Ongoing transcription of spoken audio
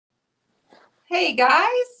Hey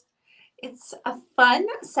guys, it's a fun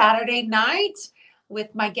Saturday night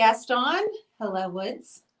with my guest on. Hello,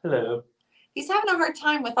 Woods. Hello. He's having a hard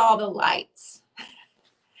time with all the lights.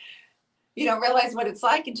 You don't realize what it's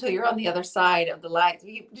like until you're on the other side of the lights.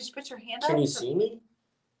 You just put your hand up. Can you see me?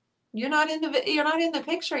 You're not in the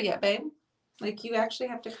picture yet, babe. Like you actually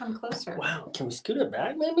have to come closer. Wow. Can we scoot it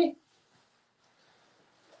back, maybe?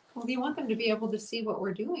 Well, you want them to be able to see what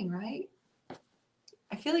we're doing, right?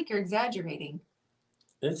 I feel like you're exaggerating.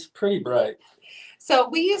 It's pretty bright. So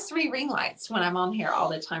we use 3 ring lights when I'm on here all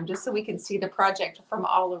the time, just so we can see the project from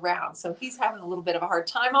all around. So he's having a little bit of a hard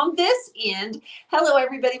time on this end. Hello,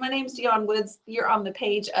 everybody. My name's Dionne Woods. You're on the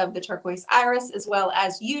page of the Turquoise Iris as well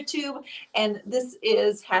as YouTube. And this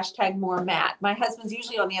is #MoreMatt. My husband's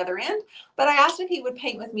usually on the other end, but I asked if he would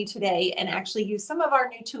paint with me today and actually use some of our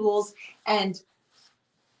new tools. And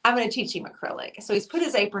I'm going to teach him acrylic. So he's put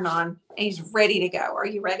his apron on and he's ready to go. Are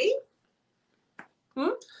you ready?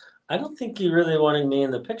 I don't think you really wanted me in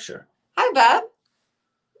the picture. Hi, Bub.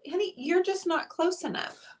 Honey, you're just not close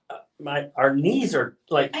enough. Our knees are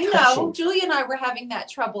like I know. touching. Julie and I were having that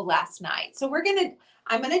trouble last night. So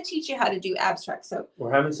I'm gonna teach you how to do abstract. So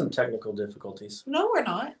We're having some technical difficulties. no, we're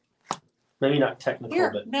not. Maybe not technical, Here,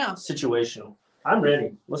 but now. situational. I'm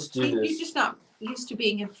ready. Let's do You're this. just not used to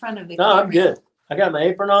being in front of the No, camera. I'm good. I got my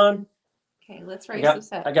apron on. Okay, let's I raise got,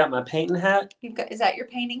 this up. I got my painting hat. Is that your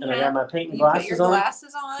painting And hat? I got my painting You put glasses your on.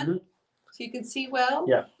 glasses on Mhm. so you can see well?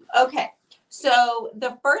 Yeah. Okay. So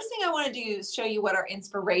the first thing I want to do is show you what our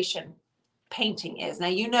inspiration painting is. Now,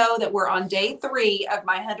 you know that we're on day 3 of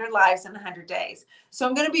my 100 Lives in 100 Days. So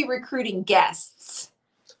I'm going to be recruiting guests.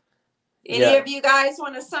 Any of you guys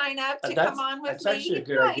want to sign up to come on with That's me? actually a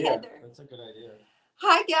good Hi, idea. Heather. That's a good idea.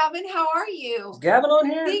 Hi, Gavin. How are you? Is Gavin on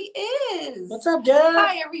here? He is. What's up, Gavin?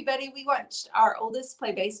 Hi, everybody. We watched our oldest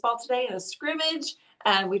play baseball today in a scrimmage,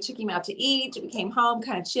 and we took him out to eat. We came home,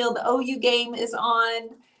 kind of chilled. The OU game is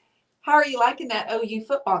on. How are you liking that OU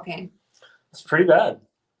football game? It's pretty bad.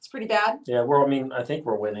 It's pretty bad. Yeah, I think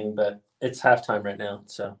we're winning, but it's halftime right now.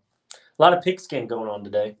 So a lot of pigskin going on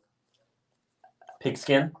today.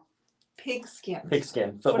 Pigskin? Pigskin.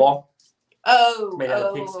 Pigskin. Football. Made out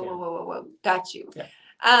of pigskin. Whoa. Got you.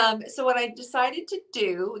 Yeah. So what I decided to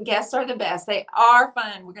do, guests are the best. They are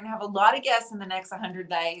fun. We're going to have a lot of guests in the next 100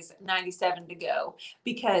 days, 97 to go,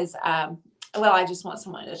 because, I just want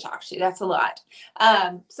someone to talk to. That's a lot.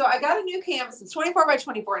 So I got a new canvas. It's 24 by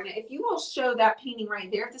 24. And if you will show that painting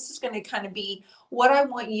right there, this is going to kind of be what I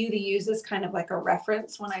want you to use as kind of like a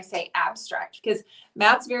reference when I say abstract, because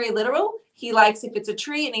Matt's very literal. He likes, if it's a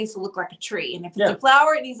tree, it needs to look like a tree. And if it's a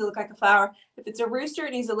flower, it needs to look like a flower. If it's a rooster,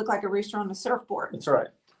 it needs to look like a rooster on a surfboard. That's right.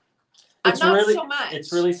 I'm not so much.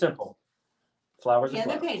 It's really simple. Flowers and And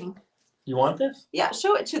the flowers. painting. You want this? Yeah,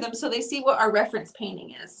 show it to them so they see what our reference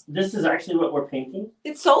painting is. This is actually what we're painting?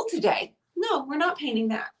 It's sold today. No, we're not painting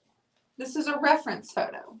that. This is a reference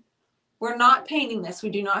photo. We're not painting this. We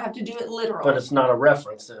do not have to do it literal. But it's not a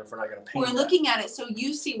reference then if we're not going to paint We're looking at it so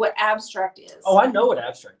you see what abstract is. Oh, I know what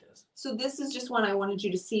abstract is. So this is just one I wanted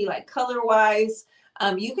you to see, like color-wise.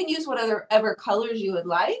 You can use whatever colors you would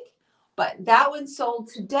like, but that one sold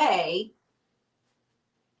today,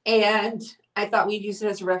 and I thought we'd use it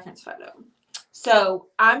as a reference photo. So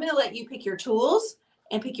I'm going to let you pick your tools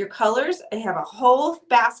and pick your colors. I have a whole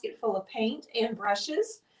basket full of paint and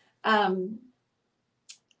brushes. And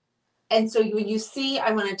so when you see,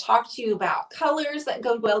 I'm going to talk to you about colors that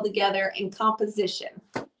go well together and composition.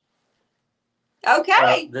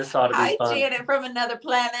 Okay. This ought to be fun. Hi, Janet from another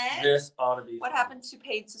planet. This ought to be What fun. happened to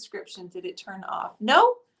paid subscription? Did it turn off?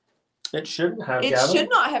 No. It shouldn't have, It Gavin. should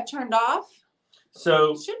not have turned off.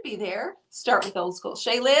 So. It should be there. Start with old school.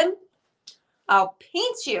 Shaylin, I'll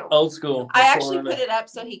paint you. Old school. I actually put it up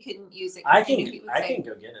so he couldn't use it. I can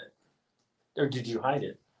go get it. Or did you hide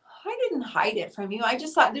it? I didn't hide it from you. I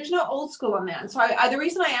just thought there's no old school on that. And so the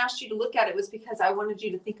reason I asked you to look at it was because I wanted you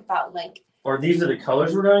to think about like. Or these are the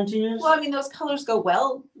colors we're going to use? Well, I mean, those colors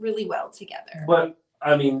go really well together. But,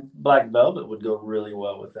 I mean, black velvet would go really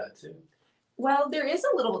well with that too. Well, there's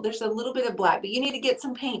a little bit of black, but you need to get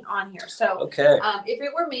some paint on here. So okay. If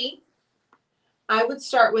it were me, I would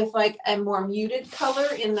start with like a more muted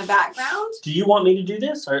color in the background. Do you want me to do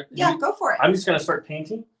this? Or yeah, go for it. I'm just going to start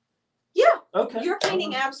painting? Yeah. Okay. You're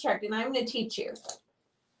painting abstract, and I'm going to teach you.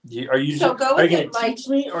 Are you going to teach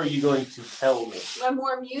me, or are you going to tell me? A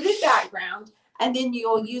more muted background, and then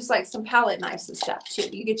you'll use like some palette knives and stuff too.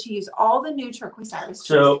 You get to use all the new Turquoise Iris.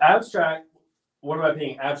 So abstract, what am I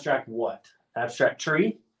painting? Abstract what? Abstract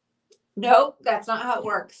tree? Nope, that's not how it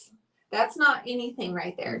works. That's not anything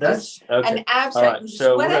right there. That's just okay. An abstract, right,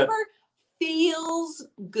 so whatever feels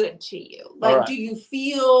good to you. Like, do you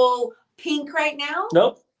feel pink right now?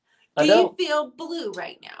 Nope. Do I don't. you feel blue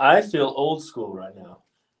right now? I feel old school right now.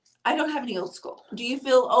 I don't have any old school. Do you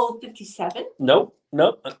feel old 57? Nope.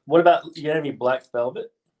 Nope. What about, you got any black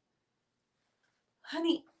velvet?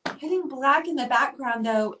 Honey, I think black in the background,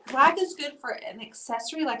 though, black is good for an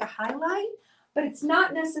accessory like a highlight, but it's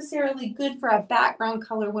not necessarily good for a background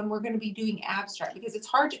color when we're going to be doing abstract because it's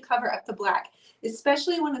hard to cover up the black,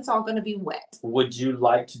 especially when it's all going to be wet. Would you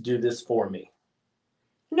like to do this for me?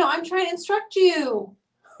 No, I'm trying to instruct you.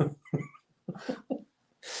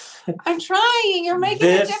 I'm trying. You're making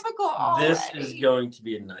it difficult already. This is going to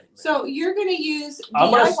be a nightmare. So you're going to use DIY.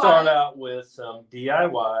 I'm going to start out with some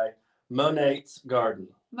DIY Monet's Garden.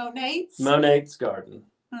 Monet's Garden.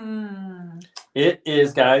 It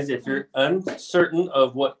is, guys, if you're uncertain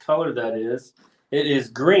of what color that is, it is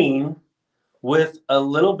green with a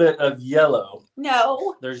little bit of yellow.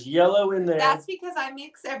 No. There's yellow in there. That's because I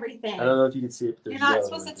mix everything. I don't know if you can see it, but there's You're not yellow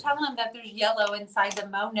supposed in to there. tell them that there's yellow inside the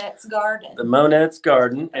Monet's Garden. The Monet's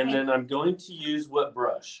Garden. Okay. And then I'm going to use what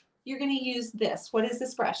brush? You're going to use this. What is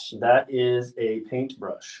this brush? That is a paint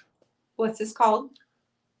brush. What's this called?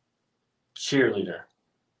 Cheerleader.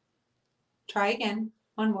 Try again.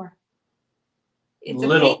 One more. It's a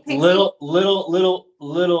little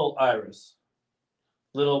iris.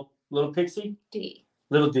 Little pixie? D.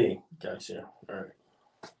 Little D. Gotcha. All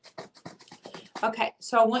right. Okay,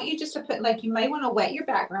 so I want you just to put, like, you may want to wet your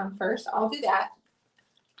background first. I'll do that.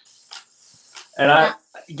 And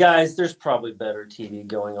guys, there's probably better TV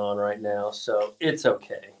going on right now, so it's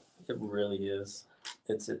okay. It really is.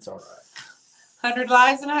 It's all right. 100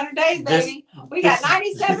 lives in 100 days, baby. We got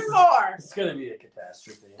 97 more. It's going to be a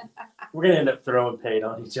catastrophe. We're going to end up throwing paint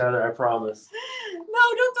on each other, I promise. No,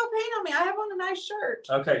 don't throw paint on me. I have on a nice shirt.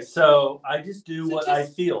 Okay, so I just do what I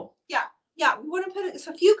feel. Yeah, we want to put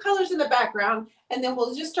a few colors in the background, and then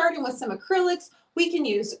we'll just start in with some acrylics. We can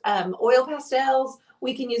use oil pastels.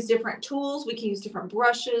 We can use different tools. We can use different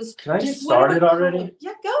brushes. Can I get started already?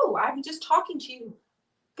 Yeah, go. I'm just talking to you.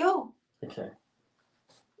 Go. Okay.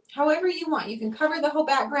 However you want. You can cover the whole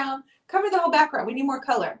background. Cover the whole background. We need more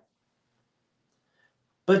color.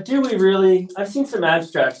 But do we really? I've seen some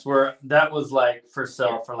abstracts where that was like for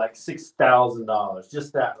sale for like $6,000.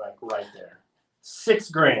 Just that, like right there.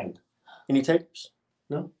 $6,000. Any takers?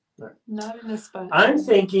 No? Right. Not in this bunch. I'm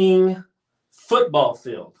thinking football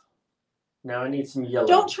field. Now I need some yellow.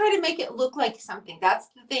 Don't try to make it look like something. That's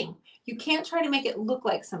the thing. You can't try to make it look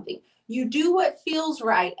like something. You do what feels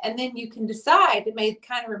right, and then you can decide it may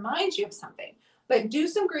kind of remind you of something. But do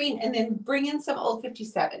some green and then bring in some old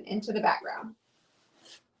 57 into the background.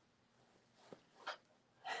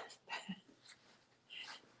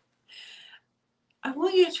 I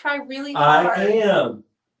want you to try really hard. I am.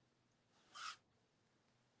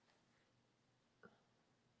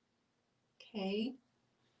 Okay.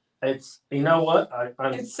 It's, you know what?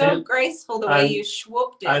 It's so graceful the way you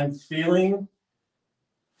swooped it. I'm feeling.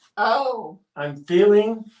 Oh. I'm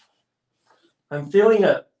feeling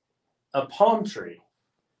a palm tree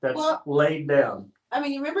that's laid down. I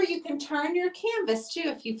mean, remember, you can turn your canvas too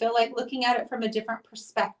if you feel like looking at it from a different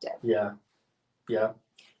perspective. Yeah. Yeah.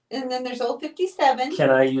 And then there's old 57. Can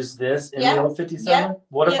I use this in the old 57? Yep.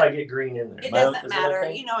 What if I get green in there? It doesn't matter.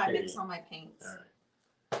 Okay? You know, I mix all my paints.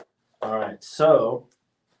 All right. So.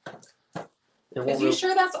 Are you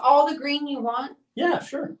sure that's all the green you want? Yeah,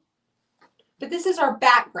 sure. But this is our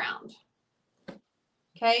background.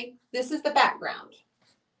 Okay? This is the background.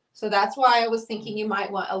 So that's why I was thinking you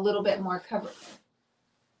might want a little bit more cover.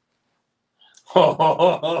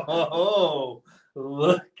 Oh,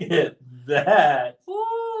 look at that.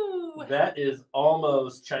 Ooh. That is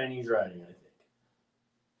almost Chinese writing, I think.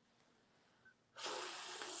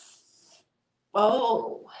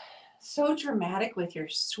 Oh, so dramatic with your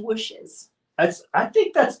swooshes. I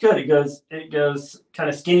think that's good. It goes kind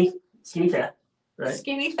of skinny fat, right?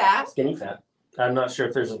 Skinny fat. Skinny fat. I'm not sure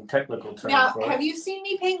if there's a technical term now, for it. have you seen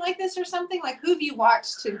me paint like this or something? Like, who have you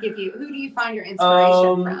watched to give you? Who do you find your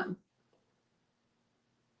inspiration from?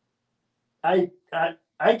 I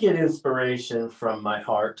get inspiration from my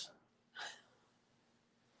heart.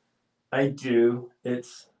 I do.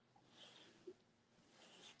 It's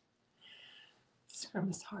from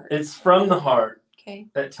his heart. It's from the heart. Okay.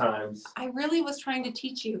 At times. I really was trying to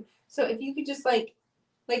teach you. So if you could just like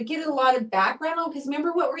get a lot of background on, because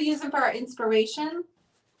remember what we're using for our inspiration?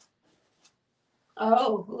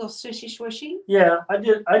 Oh, a little swishy swishy. Yeah,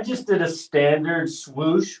 I just did a standard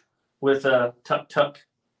swoosh with a tuck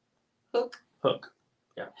hook.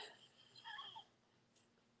 Yeah.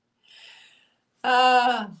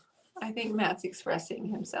 I think Matt's expressing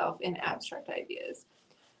himself in abstract ideas.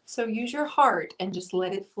 So use your heart and just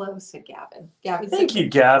let it flow, said Gavin. Thank you,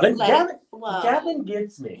 Gavin. Gavin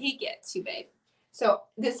gets me. He gets you, babe. So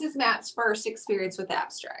this is Matt's first experience with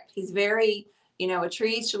abstract. He's very, a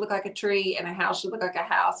tree should look like a tree and a house should look like a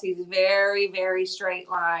house. He's very, very straight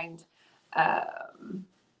lined.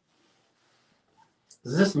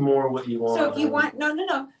 Is this more what you want? So if you want,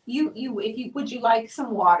 no. Would you like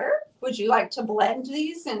some water? Would you like to blend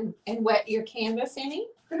these and wet your canvas any?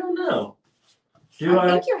 I don't know.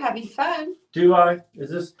 I think you're having fun. Do I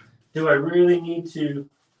really need to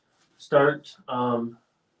start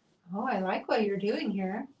Oh, I like what you're doing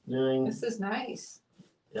here. This is nice.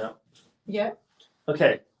 Yeah. Yep.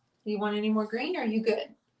 Okay. Do you want any more green or are you good?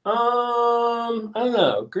 I don't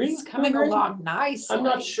know. Green's coming along nicely. I'm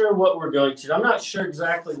not sure what we're going to. I'm not sure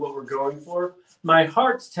exactly what we're going for. My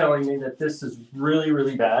heart's telling me that this is really,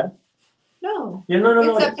 really bad. No. Yeah,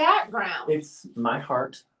 no. It's a background. It's my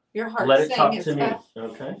heart. Your heart. Let it talk to me.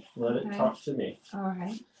 Okay. Let it talk to me. All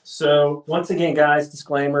right. So once again, guys,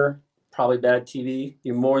 disclaimer, probably bad TV.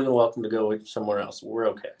 You're more than welcome to go somewhere else. We're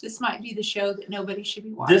okay. This might be the show that nobody should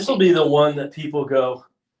be watching. This will be the one that people go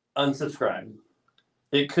unsubscribe.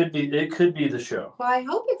 It could be the show. Well, I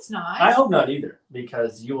hope it's not. I hope not either,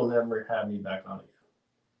 because you will never have me back on again.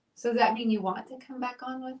 So does that mean you want to come back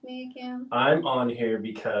on with me again? I'm on here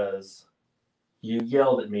because you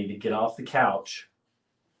yelled at me to get off the couch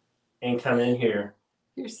and come in here.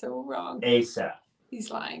 You're so wrong. ASAP. He's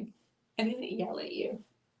lying. I didn't yell at you.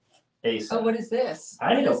 ASAP. Oh, what is this?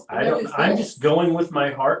 I don't. I'm just going with my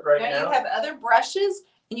heart right now. You have other brushes,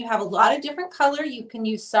 and you have a lot of different color. You can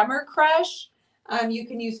use Summer Crush. You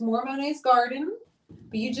can use more Monet's Garden,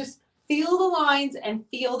 but you just feel the lines and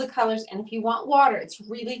feel the colors. And if you want water, it's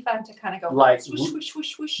really fun to kind of go like swish, swish,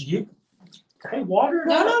 swish, swish. Hey, water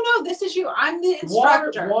it up. No. This is you. I'm the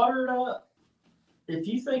instructor. Water it up. If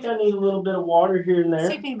you think I need a little bit of water here and there.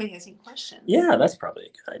 See if anybody has any questions. Yeah, that's probably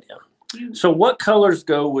a good idea. So what colors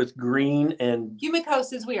go with green and... Yumiko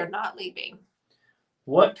says we are not leaving.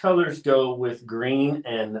 What colors go with green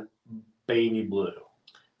and baby blue?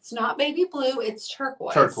 It's not baby blue, it's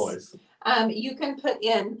turquoise. Turquoise. You can put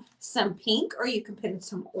in some pink or you can put in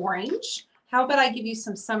some orange. How about I give you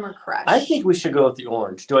some Summer Crush? I think we should go with the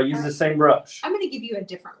orange. Do I use the same brush? I'm going to give you a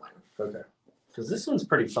different one. Okay. Because this one's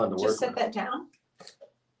pretty fun to work with. Just set that down.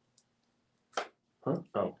 Huh?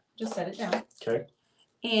 Oh. Just set it down. Okay.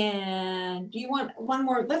 And do you want one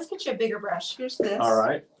more? Let's get you a bigger brush. Here's this. All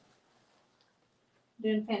right.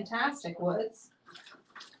 Doing fantastic, Woods.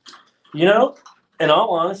 In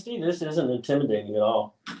all honesty, this isn't intimidating at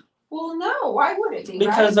all. Well, no. Why would it be?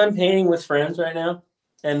 Because I'm painting with friends right now,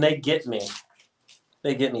 and they get me.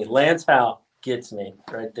 Lance Howe gets me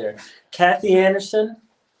right there. Kathy Anderson,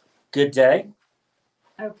 good day.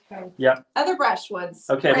 Okay. Yep. Other brush, Woods.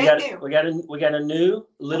 Okay, we got a new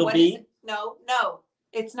little B. No,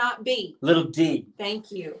 it's not B. Little D.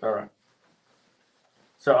 Thank you. All right.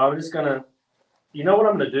 So I'm just gonna. You know what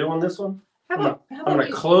I'm gonna do on this one? I'm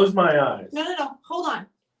gonna close my eyes. No. Hold on.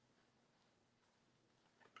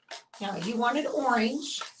 Now you wanted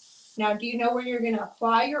orange. Now, do you know where you're gonna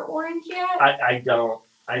apply your orange yet? I don't.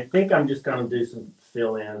 I think I'm just gonna do some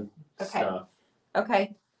fill in stuff.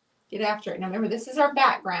 Okay. Get after it. Now remember, this is our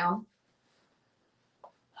background.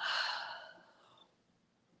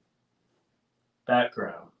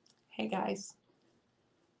 Hey guys.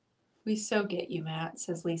 We so get you, Matt,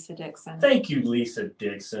 says Lisa Dixon. Thank you, Lisa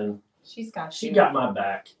Dixon. She's got you. She got my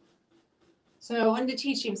back. So I wanted to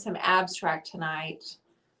teach him some abstract tonight.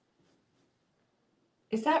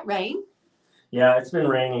 Is that rain? Yeah, it's been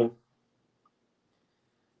raining.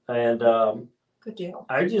 And good deal.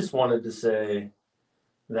 I just wanted to say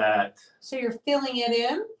that. So you're filling it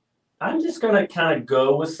in? I'm just gonna kind of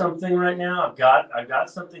go with something right now. I've got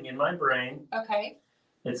something in my brain. Okay.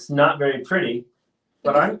 It's not very pretty,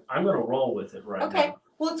 but I'm gonna roll with it right now. Okay.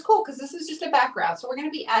 Well, it's cool because this is just a background, so we're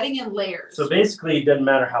gonna be adding in layers. So basically, it doesn't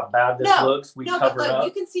matter how bad this looks. We cover it up.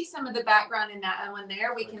 You can see some of the background in that one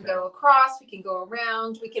there. We can go across. We can go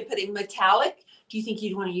around. We can put in metallic. Do you think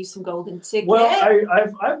you'd want to use some golden ticket? Well,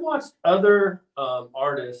 I've watched other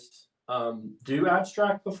artists do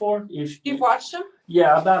abstract before. You've watched them?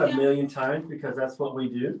 Yeah, about a million times because that's what we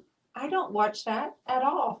do. I don't watch that at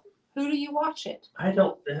all. Who do you watch it? I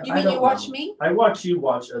don't. You mean you watch me? I watch you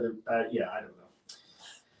watch other. Yeah, I don't know.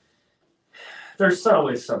 There's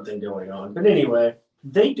always something going on, but anyway,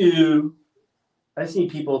 they do. I see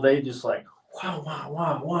people. They just like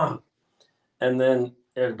wow, and then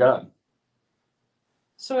they're done.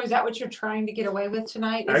 So is that what you're trying to get away with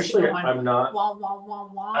tonight? Actually, I'm not. Wah, wah, wah,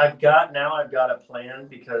 wah. I've got a plan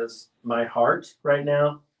because my heart right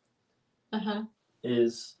now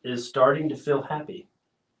is starting to feel happy.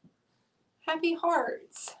 Happy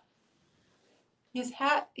hearts. He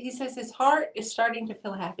says his heart is starting to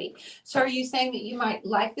feel happy. So are you saying that you might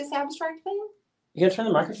like this abstract thing? You gonna turn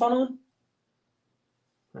the microphone on?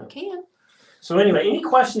 I can. So anyway, any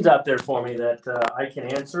questions out there for me that I can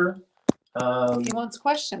answer? He wants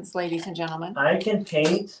questions, ladies and gentlemen. I can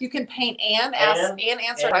paint. You can paint and ask and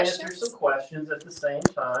answer questions. Answer some questions at the same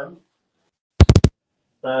time.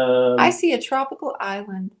 I see a tropical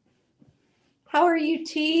island. How are you,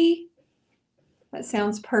 T? That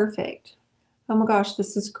sounds perfect. Oh my gosh,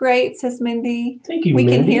 this is great, says Mindy. Thank you, We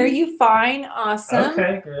Mindy. can hear you fine. Awesome.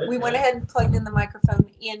 Okay, good. We went ahead and plugged in the microphone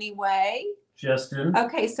anyway. Justin.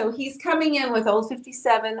 Okay, so he's coming in with Old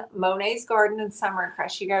 57, Monet's Garden, and Summer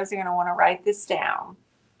Crush. You guys are going to want to write this down.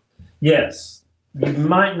 Yes. You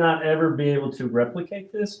might not ever be able to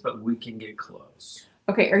replicate this, but we can get close.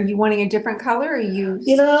 Okay, are you wanting a different color? Or you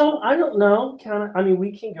know, I don't know. I mean,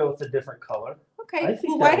 we can go with a different color. Okay,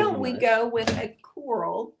 well, why don't we go with a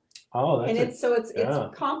coral? Oh, that's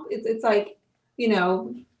it's like, you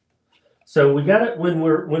know. So we got it when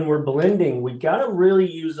we're blending, we got to really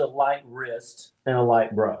use a light wrist and a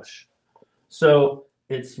light brush. So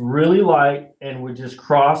it's really light and we just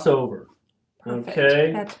cross over. Perfect.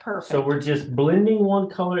 Okay. That's perfect. So we're just blending one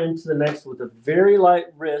color into the next with a very light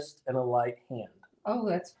wrist and a light hand. Oh,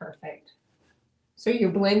 that's perfect. So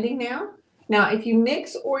you're blending now? Now, if you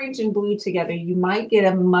mix orange and blue together, you might get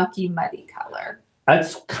a mucky, muddy color.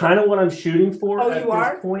 That's kind of what I'm shooting for at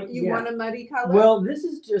this point. You want a muddy color? Well, this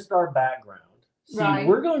is just our background. See,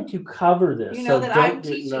 we're going to cover this. You know that I'm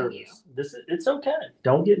teaching you. It's okay.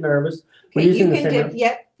 Don't get nervous. Okay, you can dip.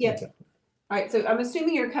 Yep. Okay. All right, so I'm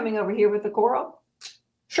assuming you're coming over here with the coral?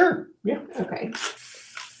 Sure. Yeah. Okay.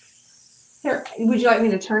 Here, would you like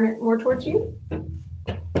me to turn it more towards you?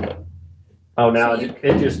 Oh, now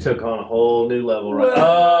it just took on a whole new level, right?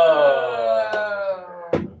 Oh.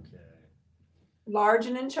 Okay. Large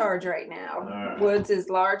and in charge right now. Right. Woods is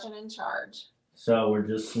large and in charge. So we're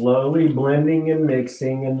just slowly blending and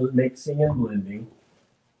mixing and mixing and blending.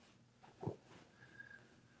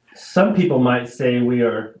 Some people might say we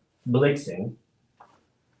are blixing.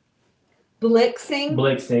 Blixing?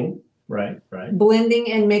 Blixing. Right.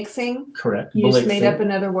 Blending and mixing? Correct. You just made up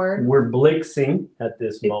another word? We're blixing at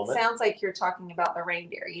this moment. It sounds like you're talking about the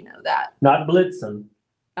reindeer. You know that. Not blitzen.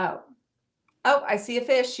 Oh, I see a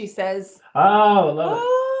fish, she says. Oh, I love it.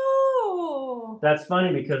 Oh. That's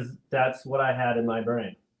funny because that's what I had in my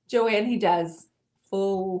brain. Joanne, he does.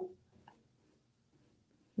 Full.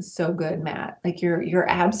 It's so good, Matt. Like your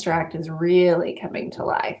abstract is really coming to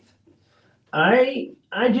life. I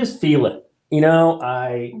just feel it. You know,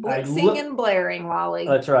 Blitzing and blaring, Wally.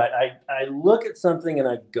 That's right. I look at something and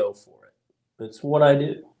I go for it. That's what I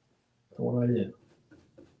do.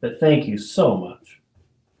 But thank you so much.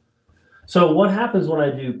 So what happens when I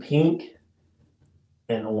do pink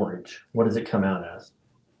and orange? What does it come out as?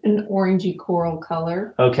 An orangey coral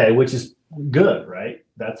color. Okay, which is good, right?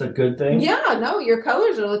 That's a good thing? Yeah, no, your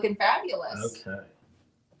colors are looking fabulous. Okay.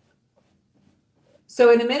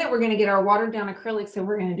 So in a minute, we're going to get our watered down acrylics and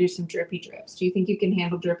we're going to do some drippy drips. Do you think you can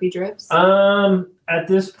handle drippy drips? At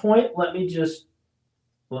this point, let me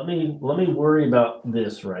worry about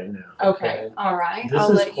this right now. Okay. All right. This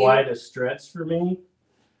is quite a stretch for me.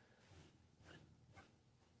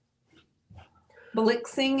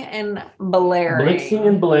 Blixing and blaring. Blixing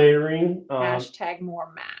and blaring. Hashtag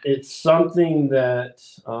more Matt. It's something that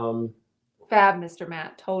Fab, Mr.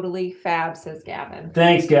 Matt. Totally fab, says Gavin.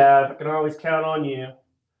 Thanks, Gav. I can always count on you. I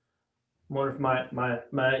wonder if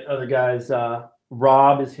my other guys,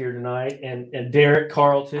 Rob is here tonight, and Derek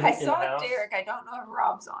Carlton. I saw Derek. I don't know if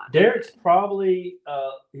Rob's on. Derek's probably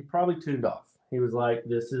he tuned off. He was like,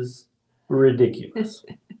 "This is ridiculous."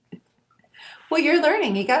 Well, you're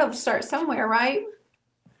learning. You got to start somewhere, right?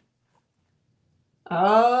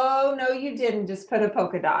 Oh, no, you didn't just put a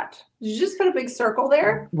polka dot. Did you just put a big circle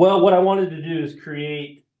there? Well, what I wanted to do is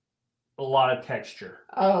create a lot of texture.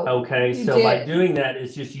 Oh. Okay, so by doing that,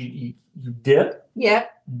 it's just you dip.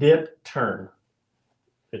 Yep. Dip, turn.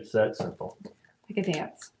 It's that simple. Like a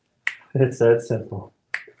dance. It's that simple.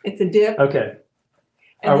 It's a dip. Okay.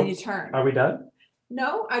 And then you turn. Are we done?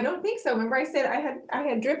 No, I don't think so. Remember I said I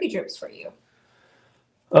had drippy drips for you.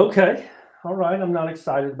 Okay. All right. I'm not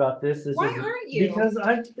excited about this. Why aren't you? Because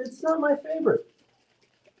it's not my favorite.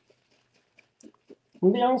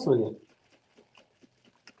 I'll be honest with you.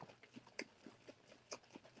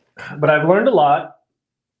 But I've learned a lot.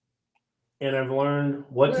 And I've learned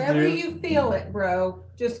what to do. Wherever you feel it, bro.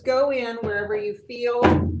 Just go in wherever you feel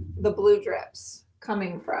the blue drips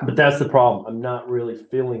coming from. But that's the problem. I'm not really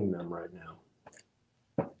feeling them right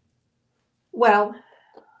now. Well.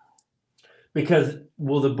 Because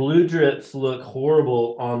will the blue drips look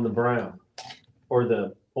horrible on the brown or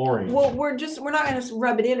the orange? Well, we're not going to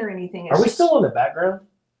rub it in or anything. Are we still on the background?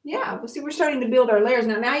 Yeah. Well, see, we're starting to build our layers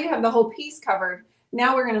now. Now you have the whole piece covered.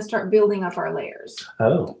 Now we're going to start building up our layers.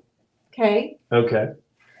 Oh. Okay. Okay.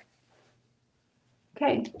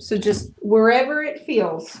 Okay. So just wherever it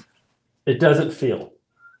feels. It doesn't feel.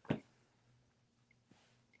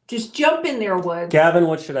 Just jump in there, Woods. Gavin,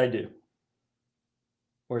 what should I do?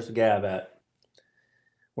 Where's the Gab at?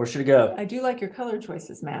 Where should it go? I do like your color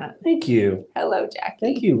choices, Matt. Thank you. Hello, Jackie.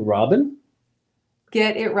 Thank you, Robin.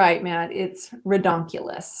 Get it right, Matt. It's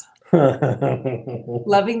redonkulous.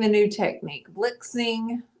 Loving the new technique.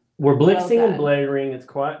 Blixing. We're blixing and blayering. It's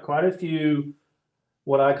quite a few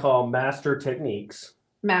what I call master techniques.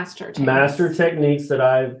 Master techniques that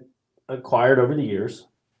I've acquired over the years.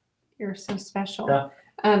 You're so special. Yeah.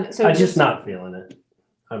 So I'm just not feeling it.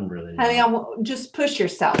 I'm really not. Honey, just push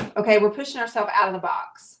yourself. Okay, we're pushing ourselves out of the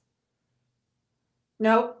box.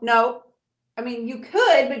 Nope. I mean, you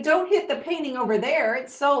could, but don't hit the painting over there.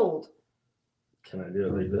 It's sold. Can I do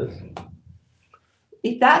it like this?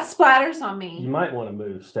 If that splatters on me, you might want to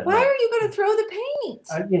move. Why are you going to throw the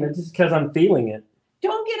paint? Just because I'm feeling it.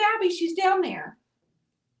 Don't get Abby. She's down there.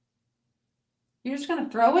 You're just going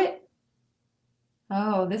to throw it?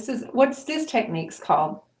 Oh, what's this technique's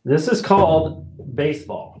called? This is called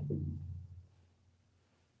baseball.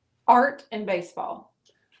 Art and baseball.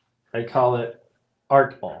 I call it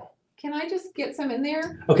art ball. Can I just get some in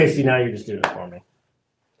there? Okay, see, now you're just doing it for me.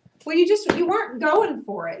 Well, you weren't going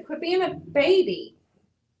for it. Quit being a baby.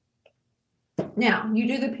 Now, you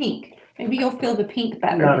do the pink. Maybe you'll feel the pink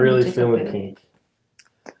better. Not really feeling pink.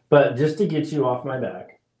 But just to get you off my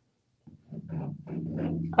back.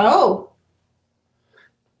 Oh.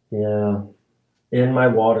 Yeah. In my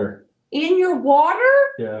water. In your water?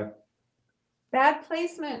 Yeah. Bad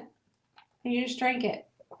placement. And you just drank it.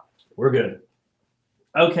 We're good.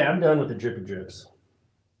 Okay, I'm done with the drippy drips.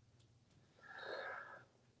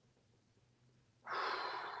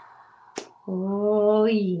 Oh,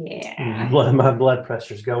 yeah. My blood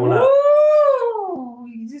pressure's going up. Ooh,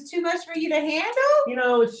 is this too much for you to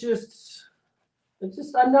handle? It's just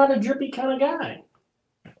I'm not a drippy kind of guy.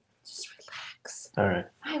 Just relax. All right.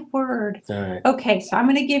 My word. All right. Okay, so I'm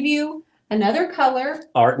going to give you another color.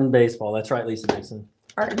 Art and baseball. That's right, Lisa Dixon.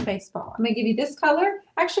 Art and baseball. I'm going to give you this color.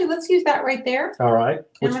 Actually, let's use that right there. All right.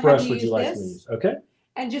 Which brush would you like to use? Okay.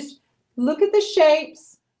 And just look at the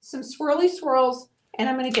shapes, some swirly swirls, and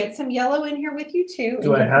I'm going to get some yellow in here with you too.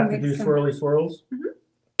 Do I have to do swirly swirls?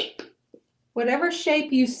 Mm-hmm. Whatever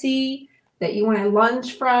shape you see that you want to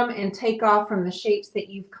lunge from and take off from the shapes that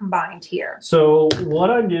you've combined here. So what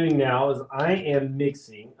I'm doing now is I am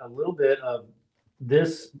mixing a little bit of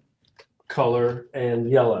this color and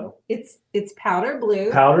yellow. It's powder blue.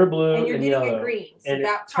 Powder blue and you're getting yellow. a green. So and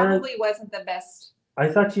that probably wasn't the best. I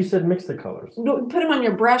thought you said mix the colors. Put them on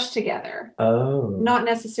your brush together. Oh. Not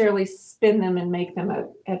necessarily spin them and make them a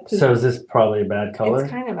poop. So is this probably a bad color? It's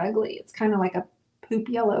kind of ugly. It's kind of like a poop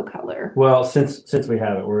yellow color. Well, since we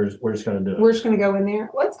have it, we're just going to do it. We're just going to go in there.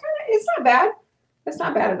 Well, it's not bad. It's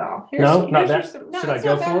not bad at all. Not bad. Should I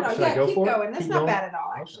go for it? Should I go for it? Keep going. That's not bad at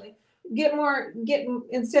all, actually.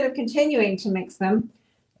 Instead of continuing to mix them,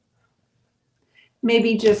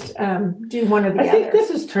 maybe just do one or the other. I think this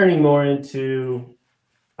is turning more into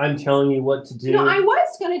I'm telling you what to do. No, I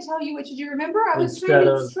was going to tell you what to do. Remember, I was trying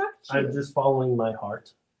to instruct you. I'm just following my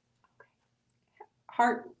heart.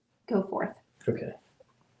 Heart, go forth. Okay.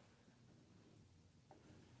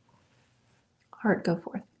 Heart, go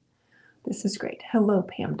forth. This is great. Hello,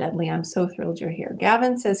 Pam Dudley. I'm so thrilled you're here.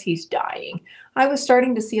 Gavin says he's dying. I was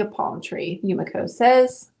starting to see a palm tree, Yumiko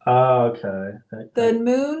says. Okay. The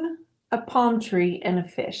moon, a palm tree, and a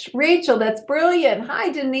fish. Rachel, that's brilliant. Hi,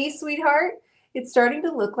 Denise, sweetheart. It's starting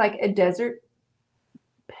to look like a desert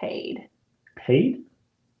paid. Paid?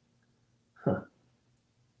 Huh.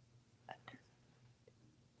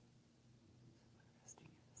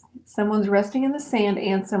 Someone's resting in the sand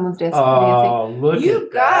and someone's dancing. Oh, look at that. You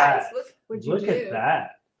guys, look what you do. Look at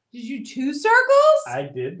that. Did you 2 circles? I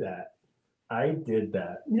did that.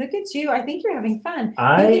 Look at you. I think you're having fun. You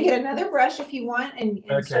can get another brush if you want and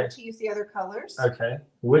start to use the other colors. Okay.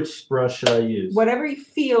 Which brush should I use? Whatever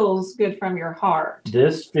feels good from your heart.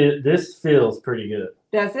 This feels pretty good.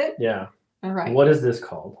 Does it? Yeah. All right. What is this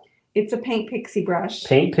called? It's a Paint Pixie brush.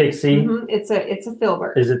 Paint Pixie. Mm-hmm. It's a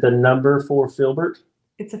filbert. Is it the number for filbert?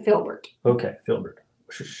 It's a filbert. Okay, filbert.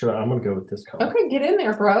 I'm gonna go with this color. Okay, get in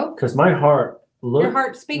there, bro. Because my heart your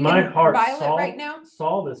heart's speaking violet right now.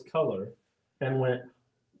 Saw this color and went,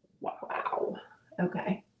 wow.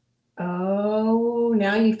 Okay. Oh,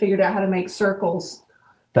 now you figured out how to make circles.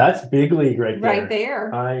 That's big league right there. Right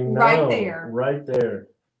there. I know. Right there. Right there.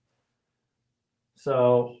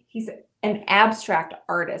 So he's an abstract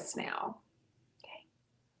artist now. Okay.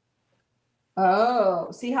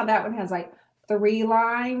 Oh, see how that one has like 3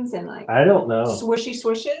 lines and like I don't know. Swishy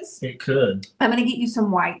swishes? It could. I'm gonna get you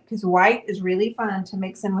some white because white is really fun to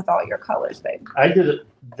mix in with all your colors, babe. I did it.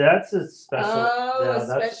 That's a special. Oh, yeah,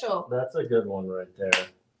 special. That's a good one right there.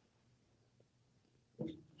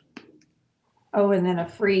 Oh, and then a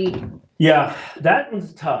free. Yeah, that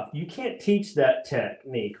one's tough. You can't teach that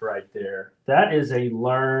technique right there. That is a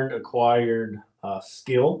learned, acquired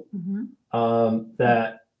skill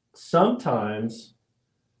that sometimes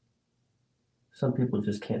some people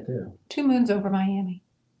just can't do. 2 moons over Miami.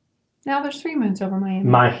 Now there's 3 moons over Miami.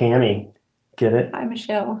 Miami. Get it? Hi,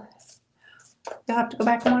 Michelle. You'll have to go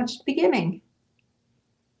back and watch the beginning.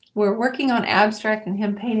 We're working on abstract and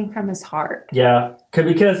him painting from his heart. Yeah,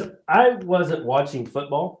 because I wasn't watching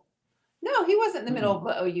football. No, he wasn't in the middle of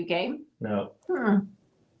the OU game. No.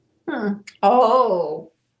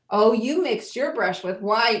 Oh, you mixed your brush with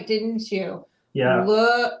white, didn't you? Yeah.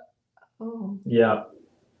 Look. Oh. Yeah.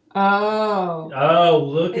 Oh,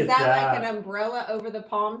 look at that. Is that like an umbrella over the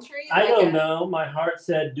palm tree? I don't know. My heart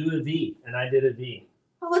said do a V, and I did a V.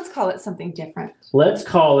 Well, let's call it something different. Let's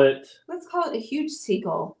call it a huge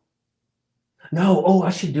seagull. No. Oh,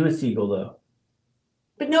 I should do a seagull, though.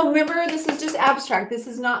 But no, remember, this is just abstract. This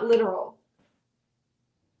is not literal.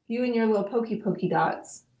 You and your little pokey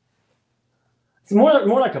dots. It's more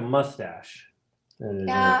like a mustache.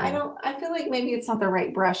 Yeah, I feel like maybe it's not the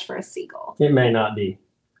right brush for a seagull. It may not be.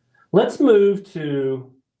 Let's change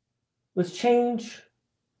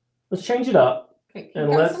it up. Okay,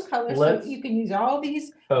 and some colors, so you can use all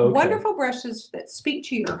these wonderful brushes that speak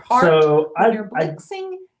to your heart. So you're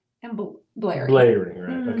blitzing and blaring. Blaring,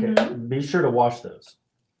 right? Okay. Be sure to wash those.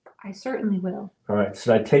 I certainly will. All right.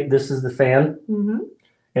 Should I take this as the fan?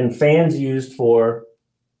 And fans used for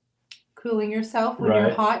cooling yourself when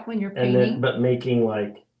you're hot, when you're painting. But making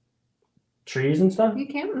like trees and stuff? You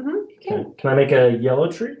can. You can. Okay. Can I make a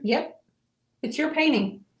yellow tree? Yep. It's your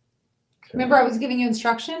painting. Okay. Remember, I was giving you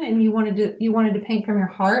instruction and you wanted to paint from your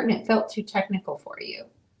heart and it felt too technical for you.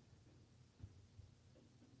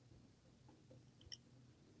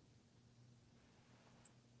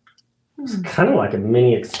 It's kind of like a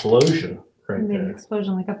mini explosion right there. Mini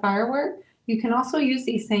explosion, like a firework. You can also use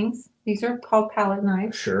these things. These are called palette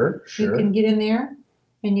knives. Sure. You can get in there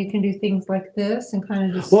and you can do things like this and kind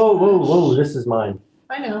of just... Whoa. This is mine.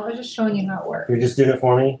 I know. I was just showing you how it works. You're just doing it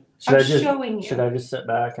for me? Should I just sit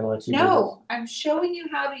back and let you do this? No, I'm showing you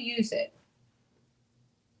how to use it.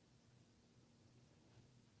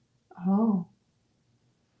 Oh.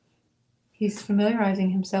 He's familiarizing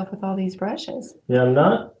himself with all these brushes. Yeah, I'm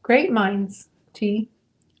not. Great minds, T.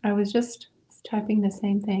 I was just typing the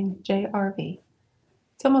same thing, JRV.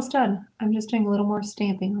 It's almost done. I'm just doing a little more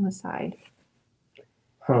stamping on the side.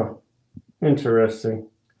 Huh. Interesting.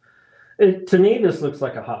 To me, this looks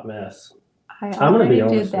like a hot mess. I already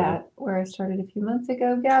did that where I started a few months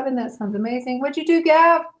ago. Gavin, that sounds amazing. What'd you do,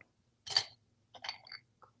 Gav?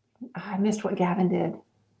 I missed what Gavin did.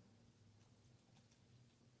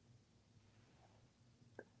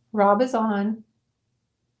 Rob is on.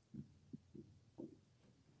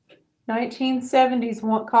 1970s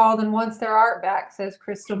called and wants their art back, says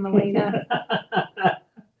Crystal Molina.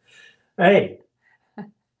 Hey,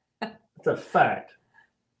 it's a fact.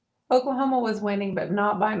 Oklahoma was winning, but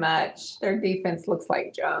not by much. Their defense looks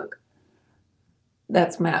like junk.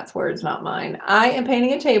 That's Matt's words, not mine. I am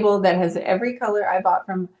painting a table that has every color I bought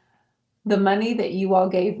from the money that you all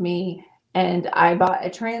gave me. And I bought a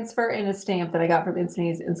transfer and a stamp that I got from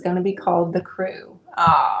Instant. It's going to be called The Crew.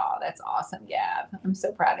 Oh, that's awesome, Gab. I'm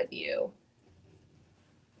so proud of you.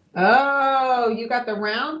 Oh, you got the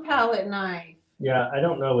round palette knife. Yeah, I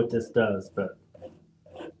don't know what this does, but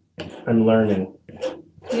I'm learning.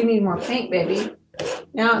 You need more paint, baby.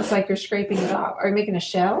 Now it's like you're scraping it off. Are you making a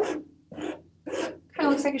shell? Kind of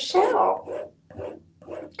looks like a shell.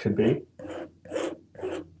 Could be.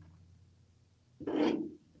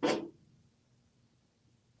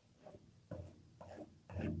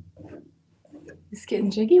 Just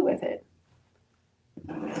getting jiggy with it.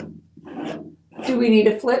 Do we need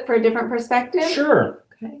to flip for a different perspective? Sure.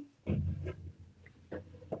 Okay.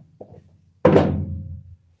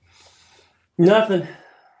 Nothing.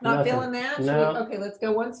 Not feeling that? No. Okay, let's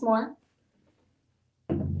go once more.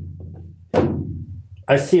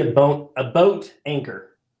 I see a boat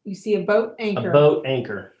anchor. You see a boat anchor. A boat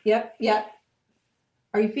anchor. Yep.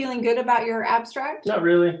 Are you feeling good about your abstract? Not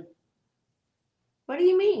really. What do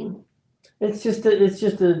you mean? It's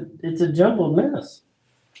a jumbled mess.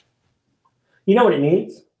 You know what it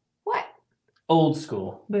needs? What? Old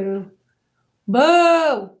school. Boo. Boo!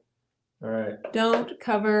 All right. Don't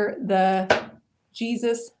cover the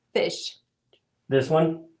Jesus fish. This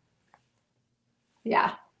one?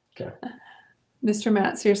 Yeah. Okay. Mr.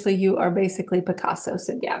 Matt, seriously, you are basically Picasso,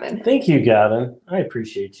 said Gavin. Thank you, Gavin. I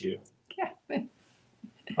appreciate you. Gavin.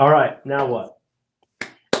 All right. Now what?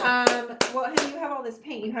 Well, honey, you have all this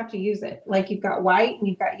paint. You have to use it. Like you've got white and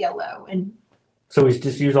you've got yellow. And so we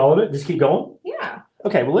just use all of it? Just keep going? yeah.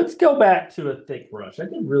 Okay, well, let's go back to a thick brush. I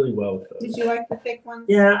did really well with those. Did you like the thick ones?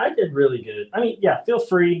 Yeah, I did really good. I mean, yeah, feel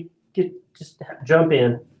free. Just jump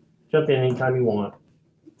in. Jump in anytime you want.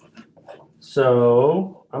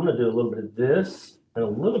 So I'm going to do a little bit of this and a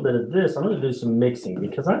little bit of this. I'm going to do some mixing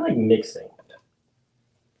because I like mixing.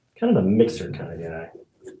 Kind of a mixer kind of guy.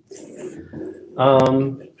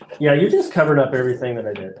 Yeah, you just covered up everything that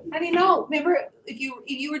I did. How do you know? Remember, if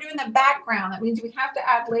you were doing the background, that means we have to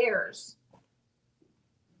add layers.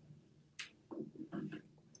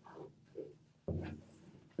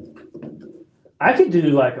 I could do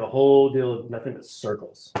like a whole deal of nothing but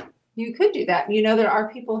circles. You could do that. You know, there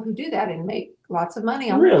are people who do that and make lots of money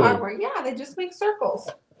on Really? their artwork. Yeah, they just make circles.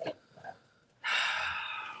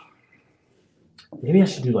 Maybe I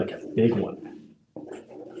should do like a big one.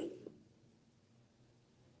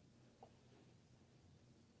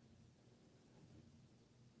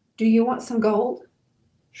 Do you want some gold?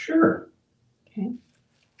 Sure. Okay.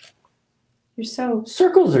 You're so...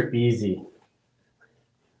 Circles are easy.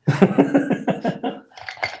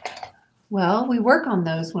 Well, we work on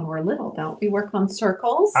those when we're little, don't we? Work on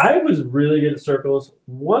circles. I was really good at circles.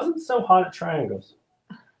 Wasn't so hot at triangles.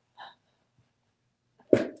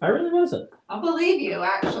 I really wasn't. I'll believe you,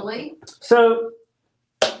 actually. So...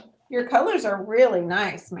 Your colors are really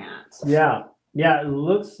nice, Matt. Yeah. Yeah, it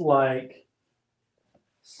looks like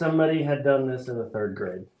somebody had done this in the 3rd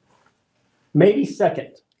grade. Maybe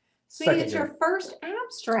 2nd. See, it's your first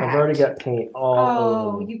abstract. I've already got paint all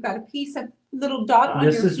over. Oh, you've got a piece of little dot on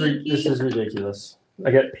your pinky. This is ridiculous.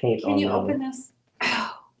 I got paint on. Can you open this?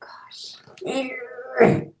 Oh gosh.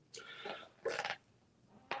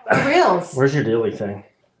 For reals. Where's your dilly thing?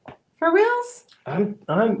 For reals? I'm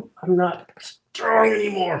not strong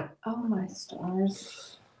anymore. Oh my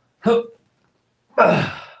stars.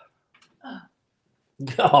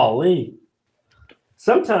 Golly.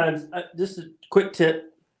 Sometimes, just a quick tip.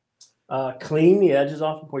 Clean the edges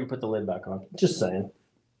off before you put the lid back on. Just saying.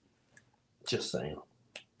 Just saying.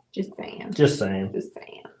 Just saying. Just saying. Just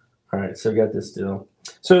saying. All right, so we got this deal.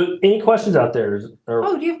 So, any questions out there?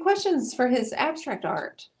 Oh, do you have questions for his abstract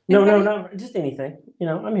art? No, just anything. You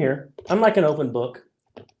know, I'm here. I'm like an open book.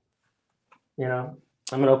 You know,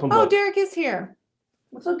 I'm an open book. Oh, Derek is here.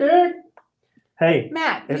 What's up, Derek? Hey.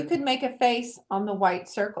 Matt, you could make a face on the white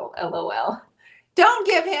circle, LOL. Don't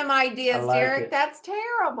give him ideas, like Derek. it. That's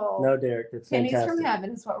terrible. No, Derek, it's Pennies fantastic. from heaven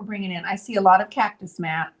is what we're bringing in. I see a lot of cactus,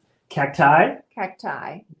 Matt. Cacti?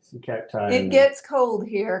 Cacti. Some cacti. It gets cold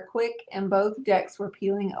here quick, and both decks were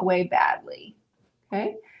peeling away badly.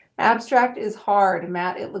 Okay. Abstract is hard,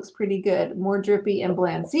 Matt. It looks pretty good. More drippy and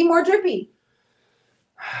blend. See, more drippy.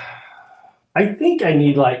 I think I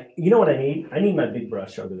need you know what I need? I need my big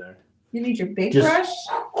brush over there. You need your big brush?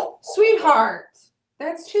 Sweetheart.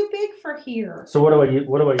 That's too big for here. So what do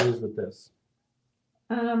I use with this?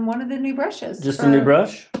 One of the new brushes. Just a new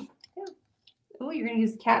brush? Yeah. Oh, you're gonna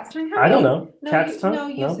use the cat's tongue? I don't know. No, cat's tongue? No,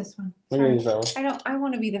 use this one. I'm gonna use that one. I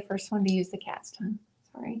want to be the first one to use the cat's tongue.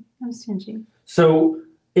 Sorry, I'm stingy. So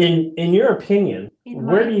in your opinion,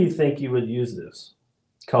 where do you think you would use this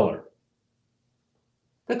color?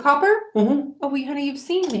 The copper? Mm-hmm. Oh, honey, you've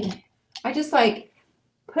seen me. I just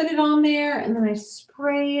put it on there and then I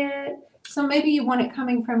spray it. So maybe you want it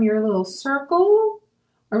coming from your little circle,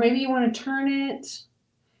 or maybe you want to turn it.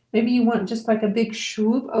 Maybe you want just like a big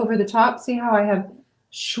swoop over the top. See how I have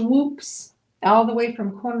swoops all the way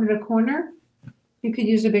from corner to corner? You could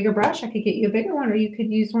use a bigger brush. I could get you a bigger one, or you could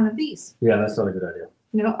use one of these. Yeah, that's not a good idea.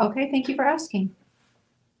 No? Okay, thank you for asking.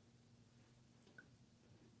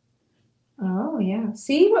 Oh, yeah.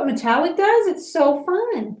 See what metallic does? It's so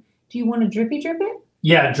fun. Do you want to drippy drip it?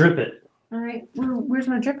 Yeah, drip it. All right. Where's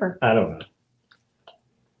my dripper? I don't know.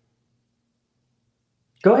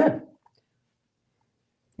 Go ahead.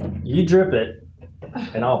 You drip it,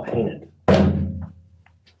 and I'll paint it.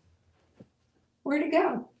 Where'd it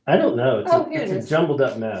go? I don't know. It's a jumbled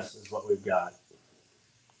up mess is what we've got.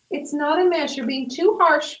 It's not a mess. You're being too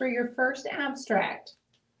harsh for your first abstract.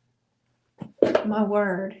 My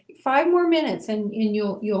word. 5 more minutes and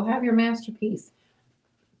you'll have your masterpiece.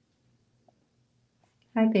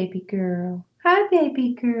 Hi, baby girl. Hi,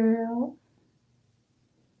 baby girl.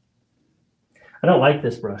 I don't like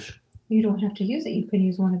this brush. You don't have to use it. You can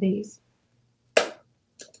use one of these.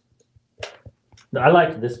 I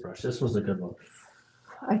liked this brush. This was a good one.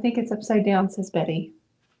 I think it's upside down, says Betty.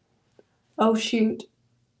 Oh, shoot.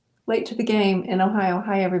 Late to the game in Ohio.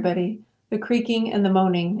 Hi, everybody. The creaking and the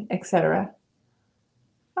moaning, etc.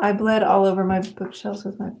 I bled all over my bookshelves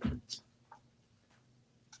with my...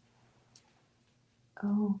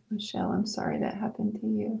 Oh, Michelle, I'm sorry that happened to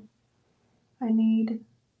you. I need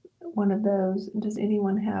one of those. Does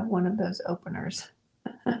anyone have one of those openers?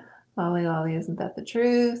 Lolly, lolly, isn't that the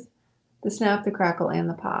truth? The snap, the crackle, and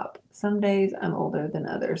the pop. Some days I'm older than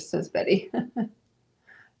others, says Betty.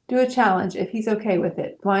 Do a challenge if he's okay with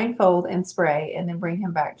it. Blindfold and spray, and then bring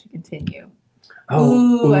him back to continue.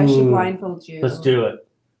 Ooh, I should blindfold you. Let's do it.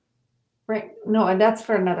 Right. No, and that's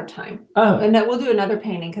for another time. Oh. And that we'll do another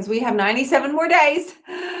painting because we have 97 more days.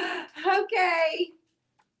 Okay.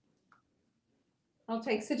 I'll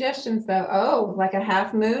take suggestions though. Oh, like a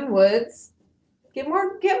half moon woods. Get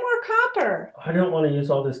more copper. I don't want to use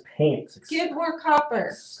all this paint. Get more copper.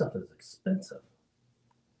 This stuff is expensive.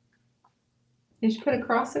 Did you put a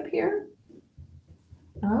cross up here?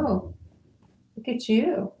 Oh, look at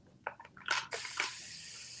you.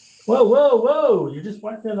 Whoa, whoa, whoa. You just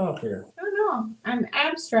wiped that off here. Oh, no. I'm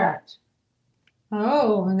abstract.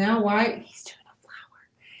 Oh, now why? He's doing a flower.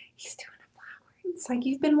 He's doing a flower. It's like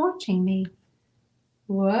you've been watching me.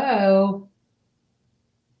 Whoa.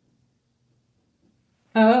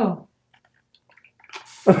 Oh.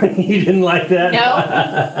 You didn't like that?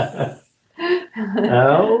 No.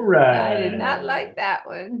 All right. I did not like that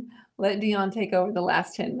one. Let Dionne take over the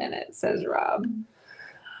last 10 minutes, says Rob.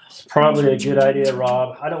 It's probably a good idea,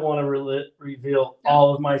 Rob. I don't want to reveal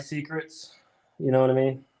all of my secrets. You know what I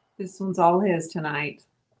mean? This one's all his tonight.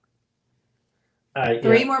 3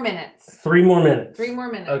 yeah. more minutes. 3 more minutes. 3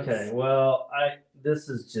 more minutes. Okay. Well, this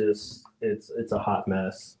is just it's a hot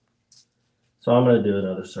mess. So I'm gonna do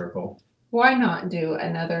another circle. Why not do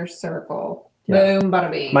another circle? Yeah. Boom,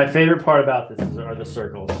 bada bing. My favorite part about this are the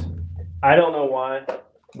circles. I don't know why,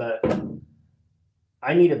 but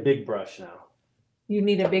I need a big brush now. You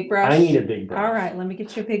need a big brush? I need a big brush. All right, let me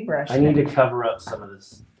get you a big brush. I need to cover up some of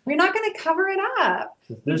this. You're not going to cover it up.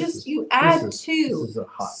 You add 2. This is a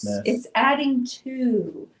hot mess. It's adding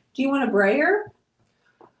 2. Do you want a brayer?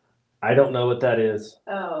 I don't know what that is.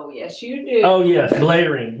 Oh, yes, you do. Oh, yes,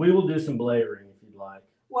 layering. We will do some layering if you'd like.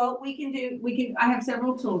 Well, I have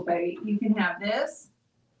several tools, baby. You can have this.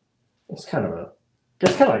 That's kind of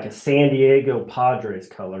like a San Diego Padres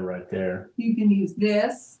color right there. You can use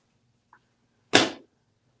this.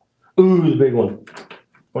 Ooh, the big one. I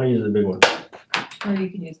want to use the big one. Or you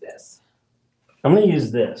can use this. I'm going to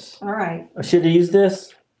use this. All right. I should have used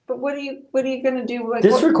this. But what are you going to do? Like,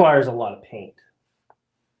 this requires a lot of paint.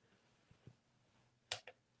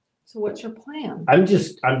 So what's your plan? I'm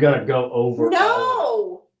going to go over.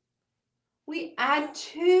 No. We add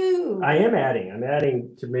 2. I'm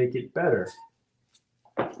adding to make it better.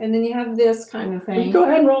 And then you have this kind of thing. Go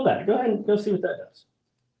ahead and roll that. Go ahead and go see what that does.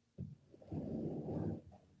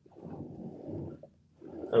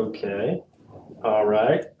 Okay. All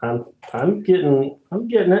right. I'm getting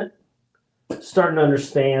it. Starting to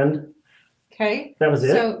understand. Okay. That was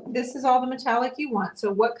it. So this is all the metallic you want. So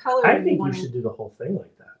what color? I think you should do the whole thing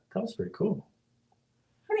like that. That was pretty cool.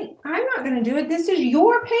 Honey, I'm not going to do it. This is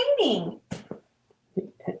your painting.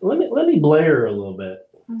 Let me blare a little bit.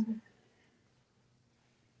 Mm-hmm.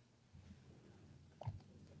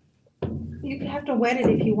 You could have to wet it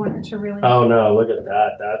if you wanted to really. Oh no! Look at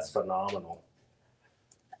that. That's phenomenal.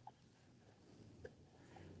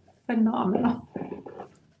 Phenomenal.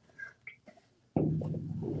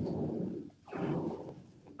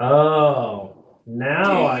 Oh,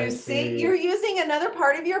 now I see. You're using another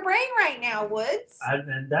part of your brain right now, Woods.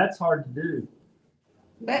 And that's hard to do.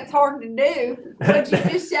 That's hard to do. What'd you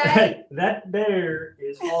just say? That there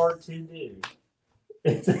is hard to do.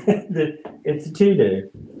 It's a to-do.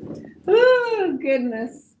 Oh,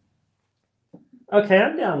 goodness. Okay,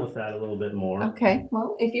 I'm down with that a little bit more. Okay,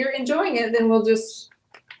 well, if you're enjoying it, then we'll just...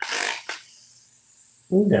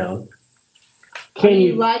 I'm down. Are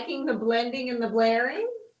you liking the blending and the blaring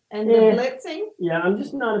and the blitzing? Yeah, I'm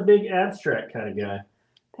just not a big abstract kind of guy.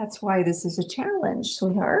 That's why this is a challenge,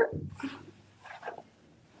 sweetheart.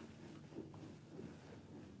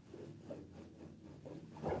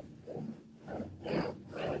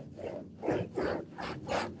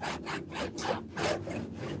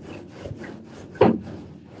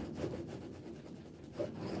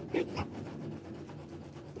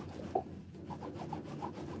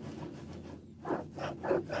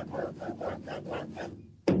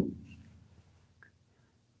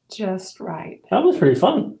 Just right. That was pretty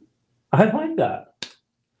fun. I like that.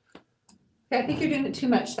 I think you're doing it too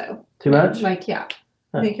much, though. Too much? Like, yeah.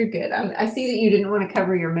 I think you're good. I see that you didn't want to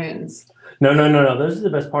cover your moons. No. Those are the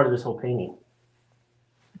best part of this whole painting.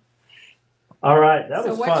 All right, that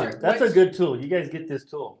was fun. That's a good tool. You guys get this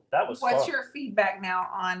tool. That was fun. What's your feedback now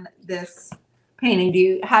on this painting? Do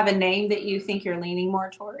you have a name that you think you're leaning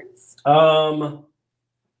more towards?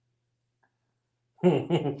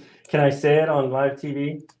 Can I say it on live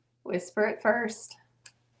TV? Whisper it first.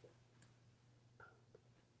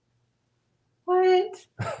 What?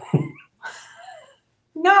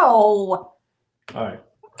 No. All right.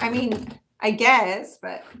 I mean, I guess,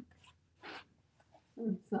 but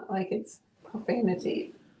it's not like it's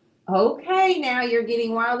profanity. Okay, now you're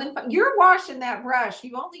getting wild and fun. You're washing that brush.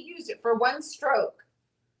 You only used it for one stroke.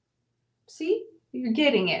 See? You're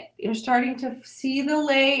getting it. You're starting to see the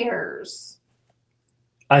layers.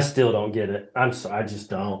 I still don't get it. I'm sorry. I just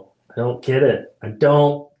don't. I don't get it. I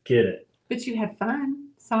don't get it. But you had fun.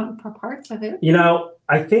 Some for parts of it. You know,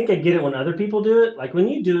 I think I get it when other people do it. Like when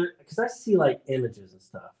you do it, because I see like images and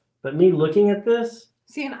stuff. But me looking at this.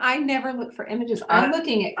 See, and I never look for images. I'm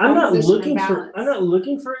looking at I'm not looking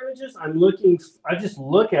for images. I just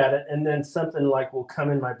look at it and then something like will come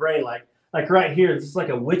in my brain. Like right here, this is like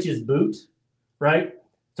a witch's boot, right?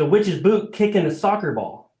 It's a witch's boot kicking a soccer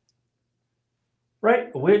ball.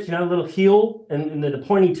 Right? A witch, a little heel and then the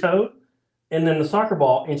pointy toe, and then the soccer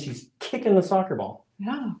ball, and she's kicking the soccer ball.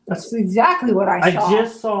 Yeah, that's exactly what I saw. I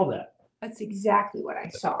just saw that. That's exactly what I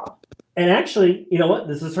saw. And actually, you know what?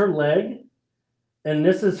 This is her leg, and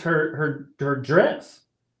this is her dress.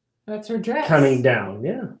 That's her dress. Coming down,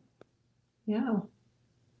 yeah. Yeah.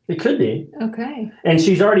 It could be. Okay. And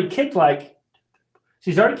she's already kicked 5,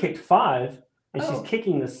 and she's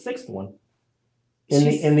kicking the 6th one.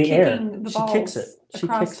 In the air. She kicks it.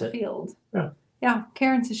 Across the field. Yeah. Yeah.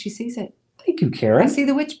 Karen says she sees it. Thank you, Karen. I see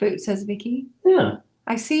the witch boot, says Vicky. Yeah.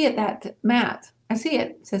 I see it, that Matt. I see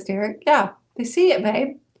it, says Derek. Yeah, they see it,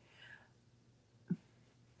 babe.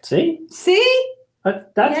 See? See?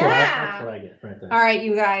 That's what I get right there. All right,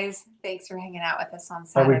 you guys. Thanks for hanging out with us on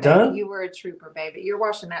Saturday. Are we done? You were a trooper, baby. You're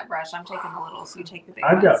washing that brush. I'm taking the littles. You take the big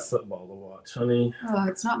I've got football to watch. I mean, oh,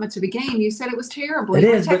 it's not much of a game. You said it was terrible. It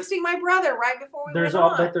you is, were texting my brother right before we went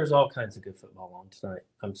on. But there's all kinds of good football on tonight.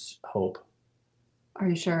 Hope. Are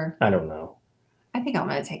you sure? I don't know. I think I'm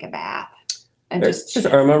going to take a bath. And There's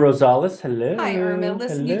Irma Rosales. Hello. Hi, Irma.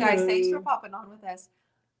 Listen, Hello. you guys, thanks for popping on with us.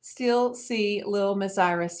 Still see little Miss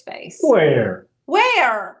Iris' face. Where?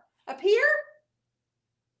 Where? Up here?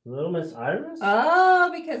 Little Miss Iris? Oh,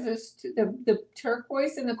 because there's the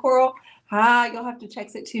turquoise and the coral. You'll have to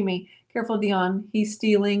text it to me. Careful, Dionne. He's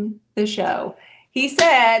stealing the show. He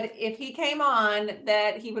said if he came on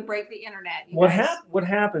that he would break the internet. What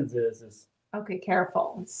happens is okay,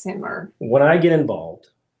 careful. Simmer. When I get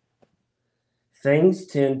involved, things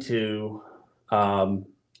tend to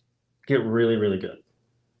get really, really good.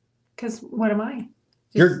 Because what am I?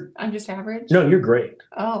 I'm just average? No, you're great.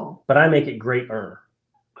 Oh. But I make it greater.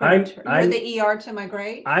 You're the ER to my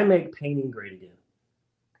great? I make painting great again.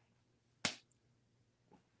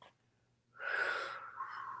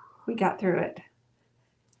 We got through it.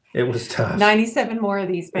 It was tough. 97 more of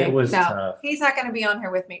these, babe. It was tough. He's not going to be on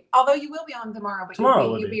here with me. Although you will be on tomorrow, but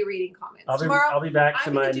you'll be reading comments. I'll be back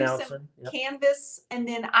to my announcement. Canvas, and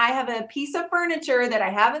then I have a piece of furniture that I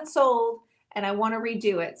haven't sold, and I want to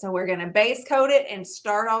redo it. So we're going to base coat it and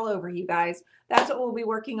start all over, you guys. That's what we'll be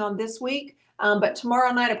working on this week. But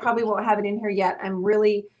tomorrow night, I probably won't have it in here yet. I'm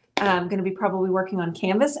really going to be probably working on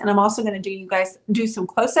canvas, and I'm also going to do some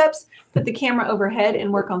close-ups, put the camera overhead,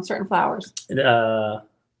 and work on certain flowers.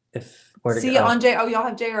 See you on y'all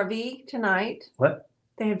have JRV tonight. What?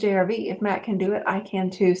 They have JRV. If Matt can do it, I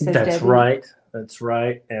can too, says Debbie. That's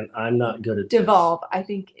right. And I'm not good at Devolve, I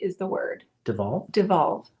think is the word. Devolve?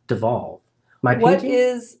 Devolve. What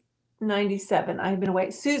is 97? I've been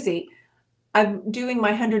away. Susie, I'm doing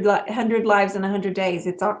my 100 lives in 100 days.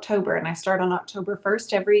 It's October, and I start on October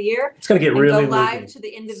 1st every year. It's going to get really go live to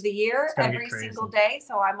the end of the year every single day.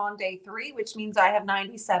 So I'm on day 3, which means I have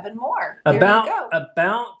 97 more.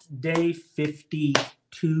 About day 52,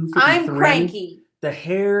 53. I'm cranky. The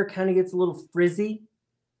hair kind of gets a little frizzy,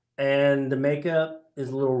 and the makeup is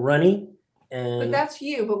a little runny. But that's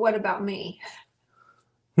you. But what about me?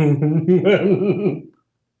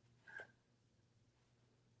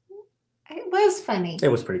 It was funny. It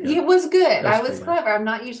was pretty good. It was good. I was clever. I'm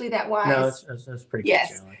not usually that wise. No, it's pretty good.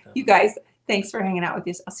 Yes. Like you guys, thanks for hanging out with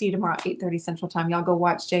us. I'll see you tomorrow at 8:30 Central Time. Y'all go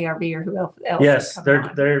watch JRV or who else. Yes,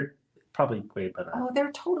 they're probably way better. Oh,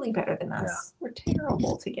 they're totally better than us. Yeah. We're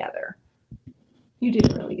terrible together. You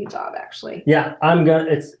did a really good job, actually. Yeah, I'm gonna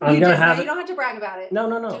have it. You don't have to brag about it. No.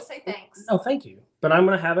 Just say thanks. No, thank you. But I'm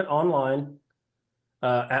gonna have it online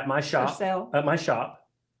At my shop. For sale. At my shop.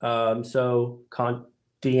 So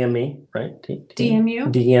DM me, right? DM you?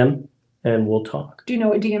 DM, and we'll talk. Do you know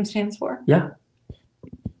what DM stands for? Yeah.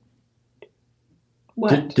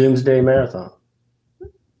 What? Doomsday Marathon.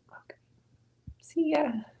 See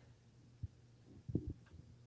ya.